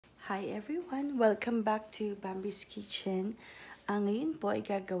Hi everyone! Welcome back to Bambi's Kitchen. Ngayon po ay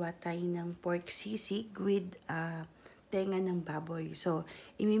gagawa tayo ng pork sisig with tenga ng baboy. So,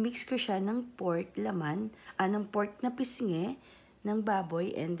 imimix ko siya ng pork laman, ng pork na pisngi ng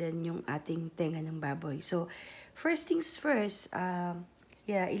baboy and then yung ating tenga ng baboy. So, first things first,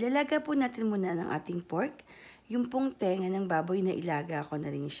 ilalaga po natin muna ng ating pork. Yung pong tenga ng baboy na ilaga ko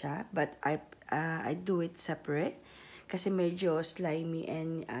na rin siya, but I do it separate. Kasi medyo slimy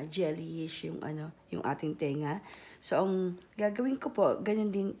and jellyish yung ating tenga. So ang gagawin ko po, ganun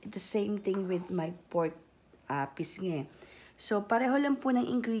din the same thing with my pork pisngi. So pareho lang po ng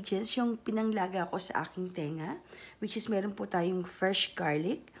ingredients yung pinanglaga ko sa aking tenga, which is meron po tayong fresh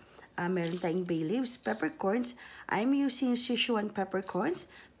garlic, meron tayong bay leaves, peppercorns. I'm using Sichuan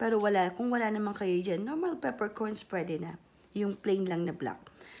peppercorns, pero kung wala naman kayo dyan, normal peppercorns pwede na. Yung plain lang na black.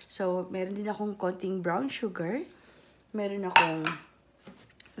 So meron din akong konting brown sugar. Meron akong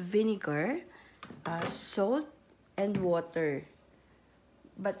vinegar, salt, and water.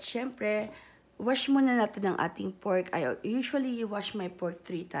 But syempre, wash muna natin ang ating pork. I usually wash my pork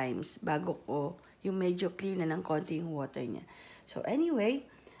 3 times bago ko yung medyo clear na ng konti yung water niya. So anyway,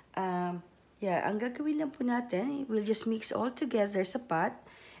 ang gagawin lang po natin, we'll just mix all together sa pot.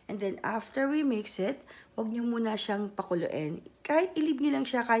 And then after we mix it, huwag nyo muna siyang pakuluin. Kahit i-leave nyo lang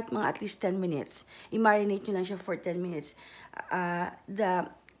siya kahit mga at least 10 minutes. I-marinate nyo lang siya for 10 minutes.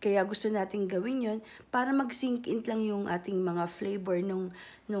 Kaya gusto natin gawin yun para mag-sink in lang yung ating mga flavor nung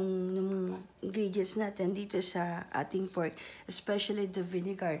ingredients natin dito sa ating pork. Especially the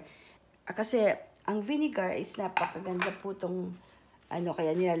vinegar. Kasi ang vinegar is napakaganda po tong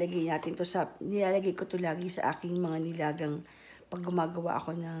kaya nilalagay ko to lagi sa aking mga nilagang pag gumagawa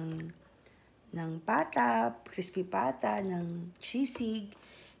ako ng pata, crispy pata, ng sisig,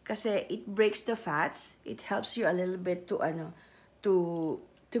 kasi it breaks the fats. It helps you a little bit to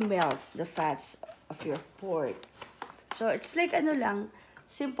melt the fats of your pork. So it's like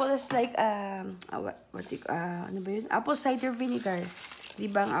simple as like apple cider vinegar.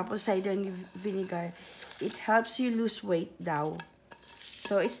 Di ba ang apple cider vinegar? It helps you lose weight daw.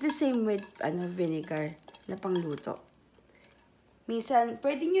 So it's the same with vinegar na pangluto. Minsan,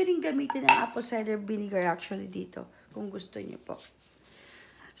 pwede nyo rin gamitin ang apple cider vinegar actually dito, kung gusto nyo po.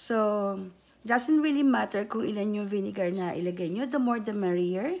 So, doesn't really matter kung ilan yung vinegar na ilagay nyo. The more, the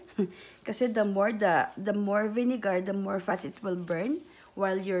merrier. Kasi the more vinegar, the more fat it will burn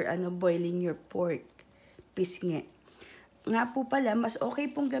while you're boiling your pork pisngi. Nga po pala, mas okay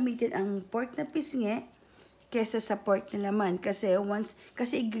pong gamitin ang pork na pisngi kesa sa pork na laman. Kasi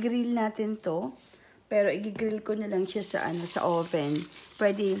i-grill natin to. Pero i-grill ko na lang siya sa oven.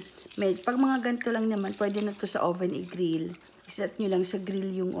 Pwede, pag mga ganito lang naman, pwede na to sa oven i-grill. Iset nyo lang sa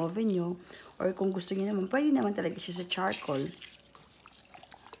grill yung oven nyo. Or kung gusto nyo naman, pwede naman talaga siya sa charcoal.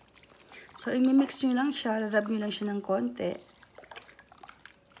 So, i-mix nyo lang siya, rub nyo lang siya ng konti.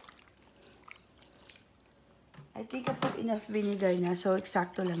 I think I put enough vinegar na, so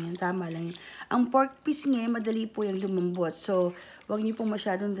eksakto lang yan, tama lang yan. Ang pork pisngi, madali po yung lumambot. So, huwag niyo po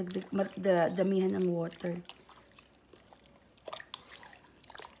masyadong damihan ng water.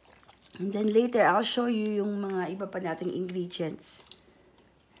 And then later, I'll show you yung mga iba pa nating ingredients.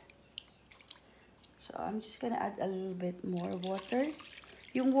 So, I'm just gonna add a little bit more water.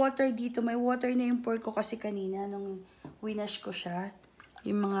 Yung water dito, may water na yung pork ko kasi kanina nung winash ko siya.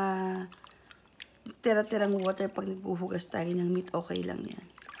 Yung mga tira-tirang water pag naghuhugas tayo ng meat, okay lang yan.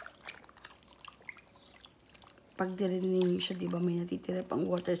 Pag dirinin siya, di ba may natitira pang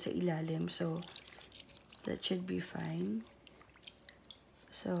water sa ilalim. So, that should be fine.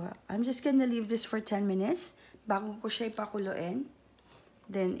 So, I'm just gonna leave this for 10 minutes bago ko siya ipakuluin.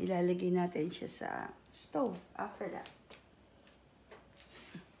 Then, ilalagay natin siya sa stove after that.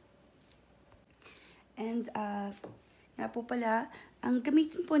 And, nga po pala, ang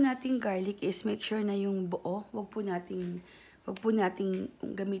gamitin po nating garlic is make sure na yung buo. Wag po nating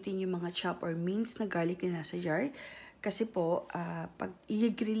gamitin yung mga chop or minced na garlic na nasa jar. Kasi po, pag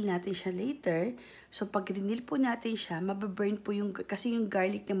i-grill natin siya later, so pag grinil po natin siya, mababurn po kasi yung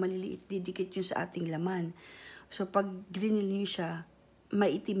garlic na maliliit, didikit yung sa ating laman. So pag grinil nyo siya,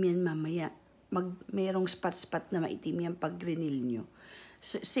 maitim yan mamaya. Mayroong spot-spot na maitim yan pag grinil nyo.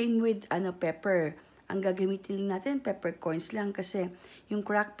 So, same with pepper. Ang gagamitin natin, peppercorns lang kasi yung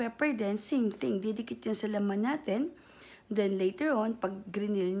cracked pepper din, same thing. Didikit yan sa laman natin. Then later on, pag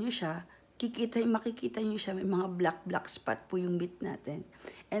grinil nyo siya, makikita nyo siya, may mga black spot po yung meat natin.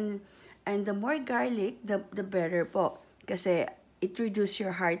 And the more garlic, the better po. Kasi it reduces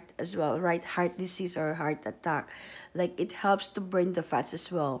your heart as well, right? Heart disease or heart attack. Like, it helps to burn the fats as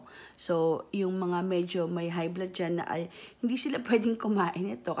well. So, yung mga medyo may high blood dyan na ay, hindi sila pwedeng kumain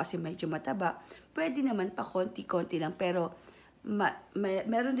ito kasi medyo mataba. Pwede naman pa konti-konti lang, pero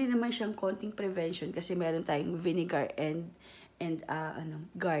meron din naman siyang konting prevention kasi meron tayong vinegar and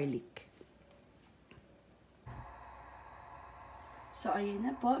garlic. So, ayun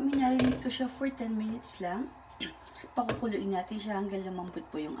na po. Minarinate ko siya for 10 minutes lang. Pakukuluin natin siya hanggang lumambot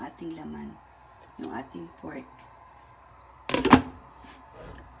po yung ating laman. Yung ating pork.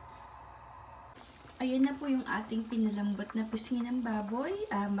 Ayan na po yung ating pinalambot na pisngi ng baboy.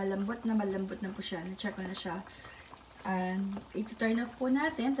 Malambot na po siya. Na-check ko na siya. Ito-turn off po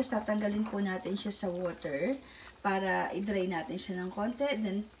natin. Tapos tatanggalin po natin siya sa water para i-dry natin siya ng konti.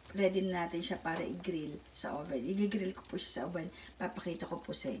 Then, ready na natin siya para i-grill sa oven. I-grill ko po siya sa oven. Papakita ko po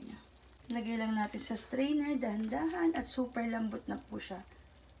sa inyo. Lagay lang natin sa strainer, dahan-dahan, at super lambot na po siya.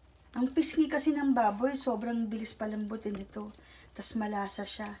 Ang pisngi kasi ng baboy, sobrang bilis palambutin ito. Tapos malasa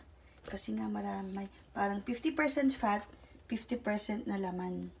siya. Kasi nga marami, parang 50% fat, 50% na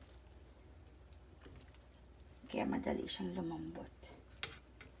laman. Kaya madali siyang lumambot.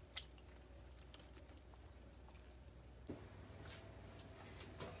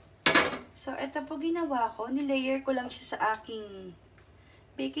 So, ito po ginawa ko. Nilayer ko lang siya sa aking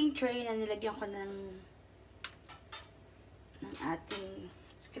baking tray na nilagyan ko ng ating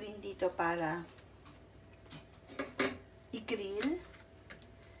screen dito para i-grill.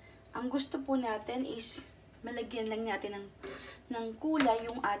 Ang gusto po natin is malagyan lang natin ng kulay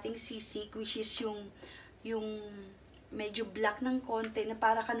yung ating sisig, which is yung medyo black ng konti na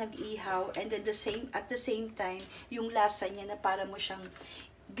para ka nag-ihaw, and then at the same time yung lasa niya na para mo siyang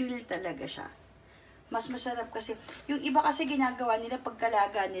grill talaga siya. Mas masarap kasi. Yung iba kasi ginagawa nila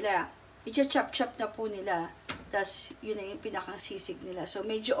pagkalaga nila, i-chop-chop na po nila. Tapos, yun na yung pinakang sisig nila. So,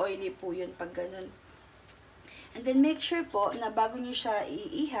 medyo oily po yun pag ganun. And then, make sure po na bago nyo siya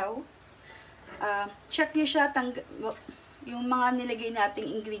iihaw, check nyo siya, yung mga nilagay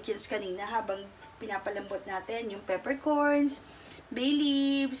nating ingredients kanina habang pinapalambot natin, yung peppercorns, bay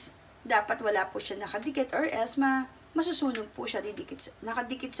leaves, dapat wala po siya nakadikit or else masusunog po siya,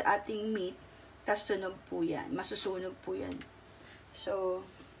 nakadikit sa ating meat, tas sunog po yan, masusunog po yan. So,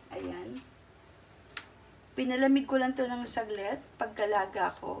 ayan. Pinalamig ko lang to ng saglit,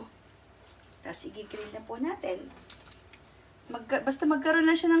 pagkalaga ko. Tas, i-grill na po natin. Basta magkaroon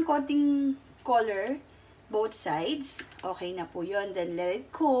lang siya ng konting color, both sides, okay na po yun. Then, let it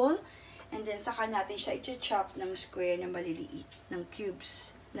cool, and then, saka natin siya i-chop ng square na maliliit, ng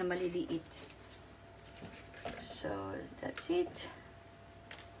cubes na maliliit. So, that's it.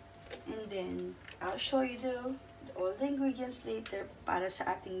 And then, I'll show you all the ingredients later para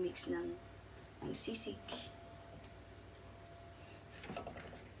sa ating mix ng sisig.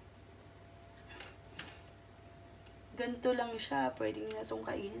 Ganito lang siya. Pwede nyo na itong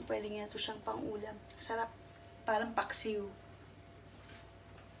kainin. Pwede nyo na ito siyang pang-ulam. Sarap. Parang paksiw.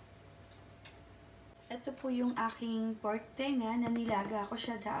 Ito po yung aking pork tenga na nilaga ko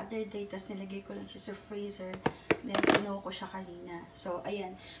siya the other day. Tapos nilagay ko lang siya sa freezer. Then, pinuho ko siya kanina. So,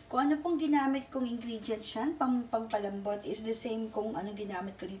 ayan. Kung ano pong ginamit kong ingredients yan, pampalambot, is the same kung anong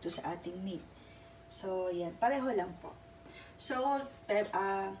ginamit ko dito sa ating meat. So, ayan. Pareho lang po. Salt,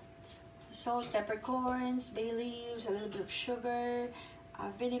 peppercorns, bay leaves, a little bit of sugar,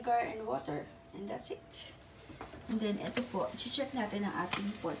 vinegar, and water. And that's it. And then, ito po. I-check natin ang ating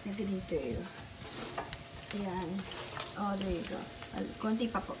pork na ginigrill. Ayan. Oh, there you go. Konti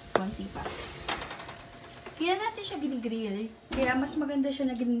pa po. Konti pa. Kaya natin siya ginigrill. Kaya mas maganda siya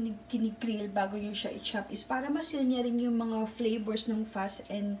na ginigrill bago yung siya i-chop is para masil niya rin yung mga flavors ng fats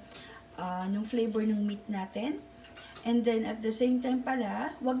and ng flavor ng meat natin. And then, at the same time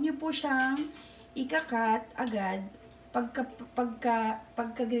pala, wag nyo po siyang ikakat agad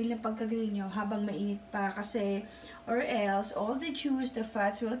pagka-grill nyo habang mainit pa kasi or else all the juice, the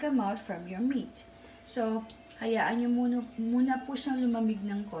fats will come out from your meat. So, hayaan nyo muna po siyang lumamig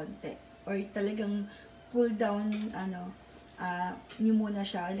ng konti or talagang cool down nyo muna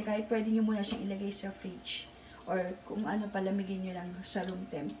siya. Kahit pwede nyo muna siyang ilagay sa fridge or kung ano palamigin nyo lang sa room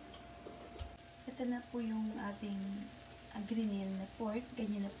temp. Ito na po yung ating grinil na pork.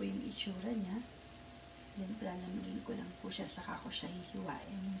 Ganyan na po yung itsura niya. Then, palamigin ko lang po siya. Saka ko siya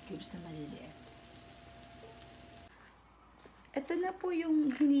hihiwain yung cubes na maliliit. Ito na po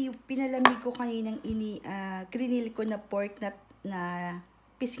yung pinalamig ko kaninang grinil ko na pork na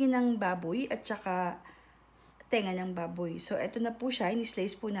pisngi ng baboy at saka tenga ng baboy. So, ito na po siya.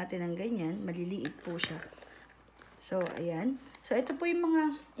 Ini-slice po natin ng ganyan. Maliliit po siya. So, ayan. So, ito po yung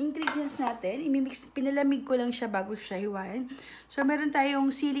mga ingredients natin. Imimix, pinalamig ko lang siya bago siya hiwain. So, meron tayong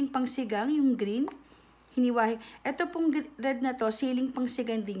siling pangsigang, yung green. Hiniwahi. Ito pong red na to, siling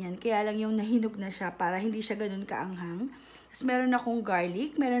pangsigang din yan. Kaya lang yung nahinog na siya para hindi siya ganun kaanghang. Tapos meron akong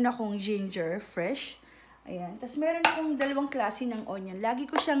garlic, meron akong ginger, fresh. Ayan. Tapos meron akong dalawang klase ng onion. Lagi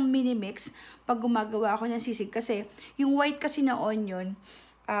ko siyang mini-mix pag gumagawa ako ng sisig. Kasi yung white kasi na onion,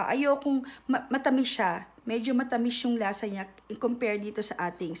 ayokong matamis siya. Medyo matamis yung lasa niya compare dito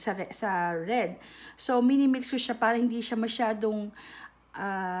sa ating, sa red. So, mini-mix ko siya para hindi siya masyadong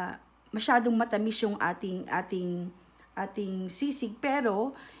matamis yung ating sisig,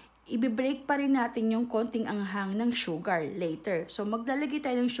 pero i-break pa rin natin yung konting anghang ng sugar later. So maglalagay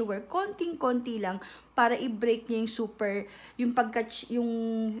tayo ng sugar, konting-konti lang para i-break niya yung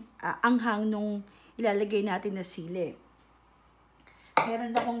anghang nung ilalagay natin na sili.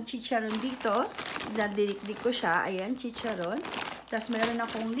 Meron akong chicharon dito, nadilikdik ko siya, ayan, chicharon. Tapos meron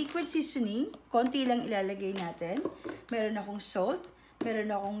akong liquid seasoning, konti lang ilalagay natin. Meron akong salt,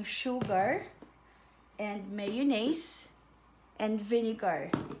 meron akong sugar, and mayonnaise, and vinegar.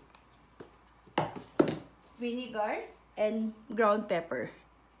 Vinegar, and ground pepper.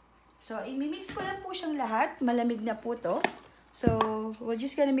 So, imimix ko lang po siyang lahat. Malamig na po to. So, we're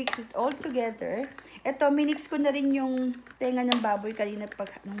just gonna mix it all together. Ito, minix ko na rin yung tenga ng baboy kanina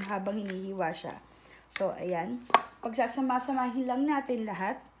habang hinihiwa siya. So, ayan. Pagsasama-samahin lang natin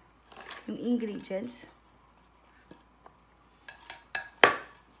lahat, yung ingredients.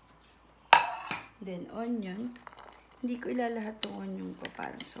 Then, onion. Hindi ko ilalahat yung onion ko.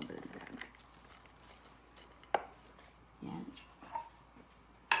 Parang sobrang dami. Yan.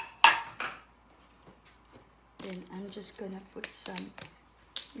 Then, I'm just gonna put some.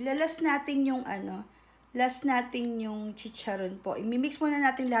 Ilalas natin yung last natin yung chicharon po. Imimix muna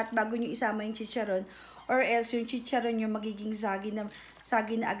natin lahat bago nyo isama yung chicharon. Or else, yung chicharon yung magiging sagi na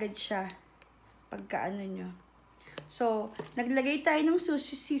agad siya. Pagka nyo. So, naglagay tayo ng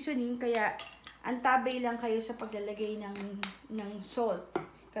seasoning, kaya antabay lang kayo sa paglalagay ng salt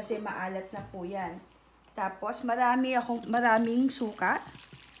kasi maalat na po yan. Tapos maraming suka.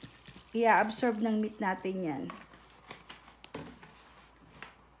 I-absorb ng meat natin yan.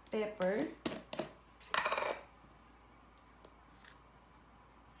 Pepper.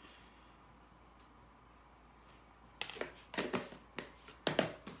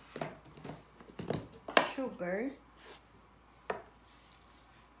 Sugar.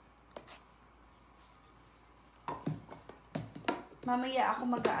 Mamaya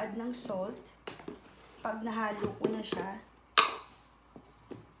ako mag-a-add ng salt pag nahalo ko na siya.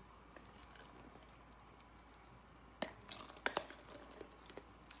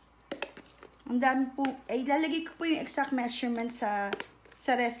 Ang dami po, ilalagay ko po yung exact measurement sa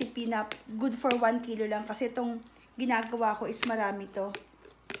recipe na good for 1 kilo lang kasi itong ginagawa ko is marami to.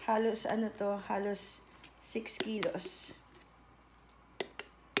 Halos halos 6 kilos.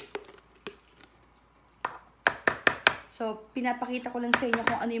 So, pinapakita ko lang sa inyo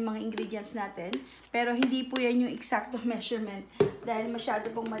kung ano yung mga ingredients natin. Pero hindi po yan yung exact measurement dahil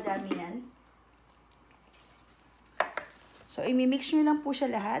masyado pong madami yan. So, imimix nyo lang po siya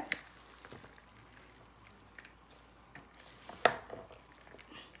lahat.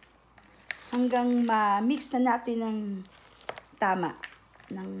 Hanggang ma-mix na natin ng tama,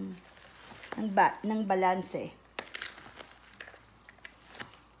 ng balanse.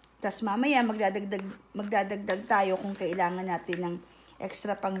 Tapos mamaya magdadagdag tayo kung kailangan natin ng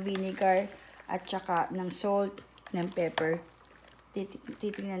extra pang vinegar at saka ng salt, ng pepper.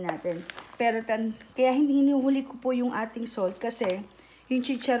 Titingnan natin. Pero kaya hindi hinuhuli ko po yung ating salt kasi yung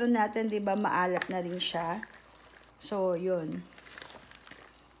chicharon natin, 'di ba, maalat na rin siya. So, 'yun.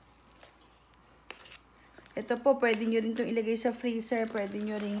 Ito po, pwede nyo rin itong ilagay sa freezer. Pwede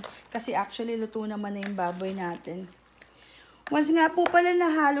nyo rin, kasi actually luto naman na yung baboy natin. Once nga po pala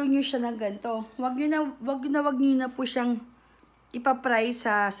nahalo nyo siya ng ganito, wag nyo na po siyang ipapry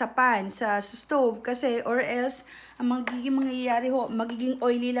sa pan, sa stove. Kasi, or else, ang mangyayari ho, magiging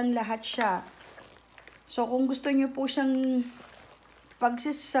oily lang lahat siya. So, kung gusto nyo po siyang,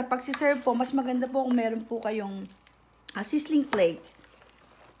 sa pagsiserve po, mas maganda po kung meron po kayong sizzling plate.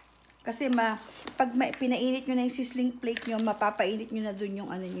 Kasi pag pinainit nyo na yung sizzling plate nyo, mapapainit nyo na dun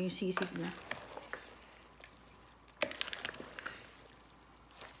yung yung sisig na.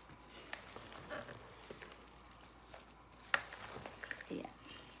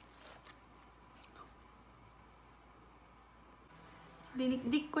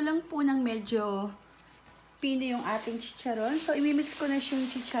 Dinikdik ko lang po ng medyo pino yung ating chicharon. So, imimix ko na yung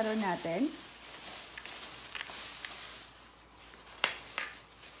chicharon natin.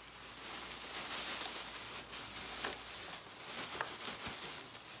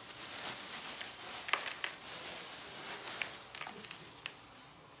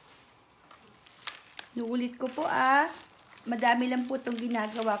 Nuulit ko po madami lang po itong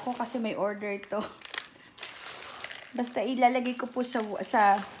ginagawa ko kasi may order to. Basta ilalagay ko po sa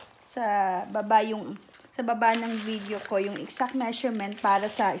baba sa baba ng video ko yung exact measurement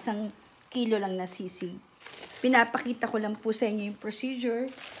para sa 1 kilo lang na sisig. Pinapakita ko lang po sa inyo yung procedure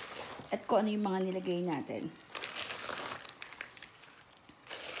at kung ano yung mga nilagay natin.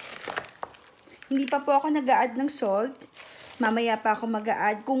 Hindi pa po ako nag-a-add ng salt. Mamaya pa ako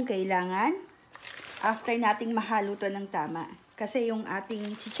mag-a-add kung kailangan. After nating mahalo to ng tama. Kasi yung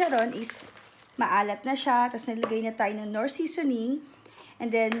ating chicharon is maalat na siya. Tapos nilagay na tayo ng Knorr seasoning. And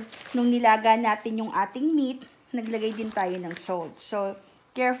then, nung nilaga natin yung ating meat, naglagay din tayo ng salt. So,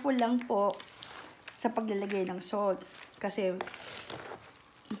 careful lang po sa paglalagay ng salt. Kasi,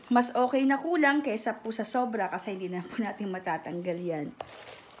 mas okay na kulang kaysa po sa sobra kasi hindi na po natin matatanggal yan.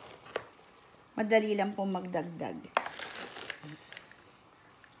 Madali lang po magdagdag.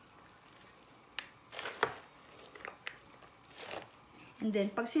 And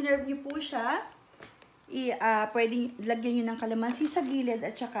then, pag sinerve nyo po siya, pwedeng lagyan nyo ng kalamansi sa gilid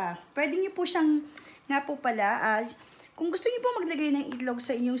at saka, pwede nyo po siyang, nga po pala, kung gusto nyo po maglagay ng itlog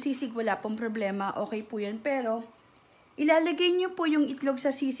sa inyong sisig, wala pong problema, okay po yan. Pero, ilalagay nyo po yung itlog sa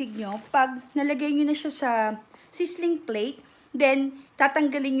sisig nyo, pag nalagay nyo na siya sa sizzling plate, then,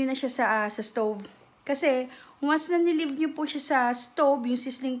 tatanggalin nyo na siya sa stove. Kasi, once na nilive nyo po siya sa stove, yung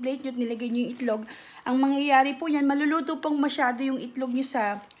sizzling plate nyo at nilagay nyo yung itlog, ang mangyayari po yan, maluluto pong masyado yung itlog nyo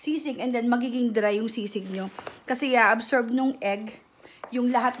sa sisig and then magiging dry yung sisig nyo. Kasi absorb nung egg yung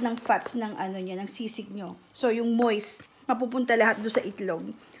lahat ng fats ng ng sisig nyo. So, yung moist, mapupunta lahat doon sa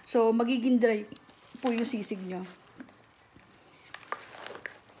itlog. So, magiging dry po yung sisig nyo.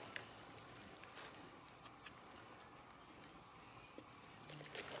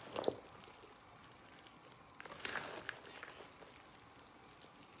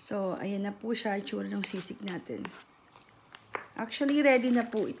 So, ayan na po siya, itsura ng sisig natin. Actually, ready na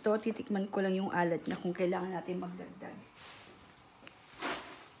po ito. Titikman ko lang yung alat na kung kailangan natin magdagdag.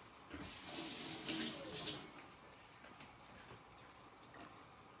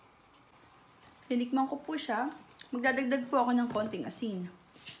 Tinikman ko po siya. Magdadagdag po ako ng konting asin.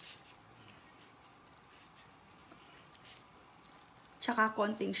 Tsaka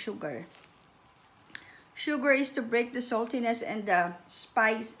konting sugar. Sugar is to break the saltiness and the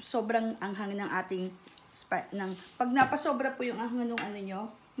spice. Sobrang anghang ng ating pag napasobra po yung anghang ng nyo,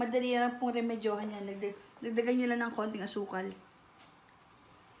 madali lang pong remedyohan yan. Dagdagan nyo lang ng konting asukal.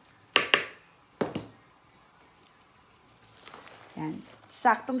 Yan.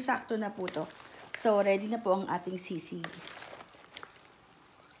 Saktong-sakto na po to. So, ready na po ang ating sisig.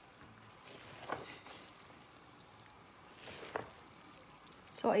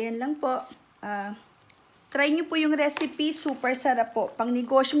 So, ayan lang po. Try nyo po yung recipe. Super sarap po. Pang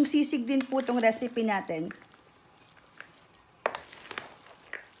negosyong sisig din po itong recipe natin.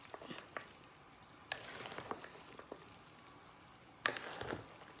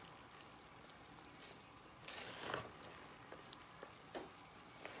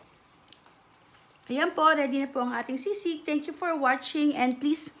 Ayan po. Ready na po ang ating sisig. Thank you for watching. And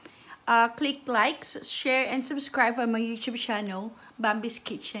please click like, share, and subscribe on my YouTube channel, Bambi's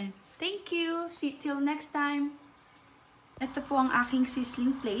Kitchen. Thank you. See you till next time. Ito po ang aking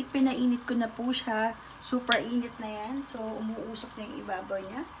sizzling plate. Pinainit ko na po siya. Super init na yan. So, umuusok na yung ibabaw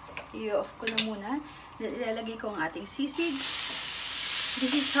niya. I-off ko na muna. Ilalagay ko ang ating sisig.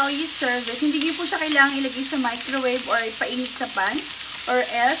 This is how you serve it. Hindi niyo po siya kailangan ilagay sa microwave or ipainit sa pan. Or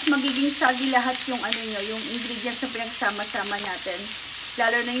else, magiging soggy lahat yung yung ingredients na pinagsama-sama natin.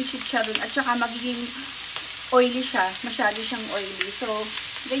 Lalo na yung chicharon. At saka magiging oily siya. Masyado siyang oily. So,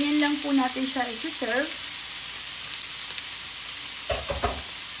 ganyan lang po natin siya i-serve.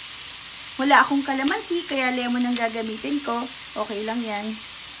 Wala akong kalamansi, kaya lemon ang gagamitin ko. Okay lang yan.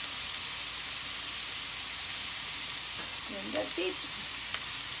 And that's it.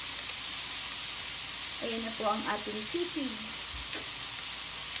 Ayan na po ang ating sisig.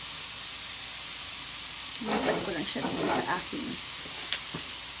 Lipat ko lang siya dito sa aking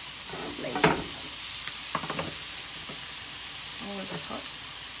plate. Oh, it's hot.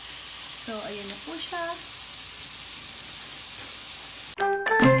 So, ayan na po siya.